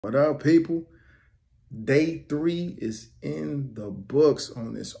What up, people? Day 3 is in the books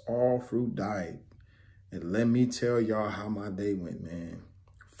on this all-fruit diet. And let me tell y'all how my day went, man.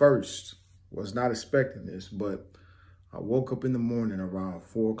 First, was not expecting this, but I woke up in the morning around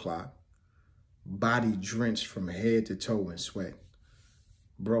 4 o'clock, body drenched from head to toe in sweat.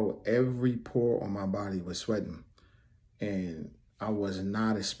 Bro, every pore on my body was sweating. And I was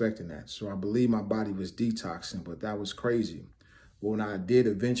not expecting that. So I believe my body was detoxing, but that was crazy. When I did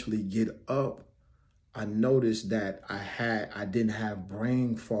eventually get up, I noticed that I didn't have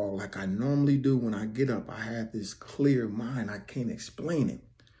brain fog like I normally do when I get up. I had this clear mind. I can't explain it.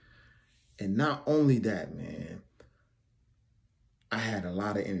 And not only that, man, I had a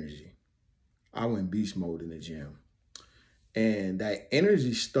lot of energy. I went beast mode in the gym. And that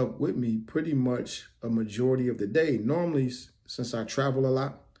energy stuck with me pretty much a majority of the day. Normally, since I travel a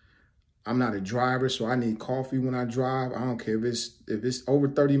lot, I'm not a driver, so I need coffee when I drive. I don't care if it's over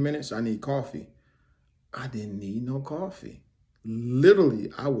 30 minutes, I need coffee. I didn't need no coffee.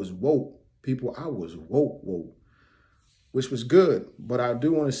 Literally, I was woke. People, I was woke, which was good. But I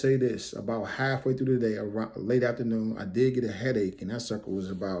do want to say this. About halfway through the day, around late afternoon, I did get a headache, and that sucker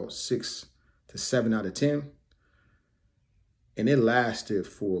was about 6 to 7 out of 10. And it lasted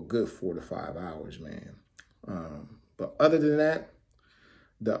for a good 4 to 5 hours, man. But other than that,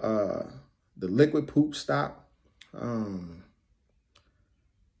 the liquid poop stopped.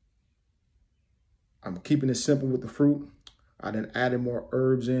 I'm keeping it simple with the fruit. I done added more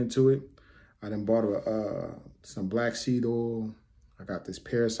herbs into it. I done bought some black seed oil. I got this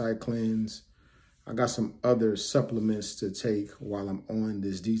parasite cleanse. I got some other supplements to take while I'm on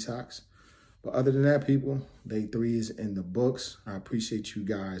this detox. But other than that, people, day 3 is in the books. I appreciate you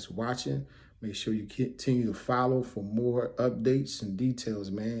guys watching. Make sure you continue to follow for more updates and details,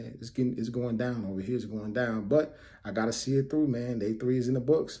 man. It's going down over here. It's going down, but I got to see it through, man. Day 3 is in the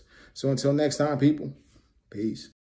books. So until next time, people, peace.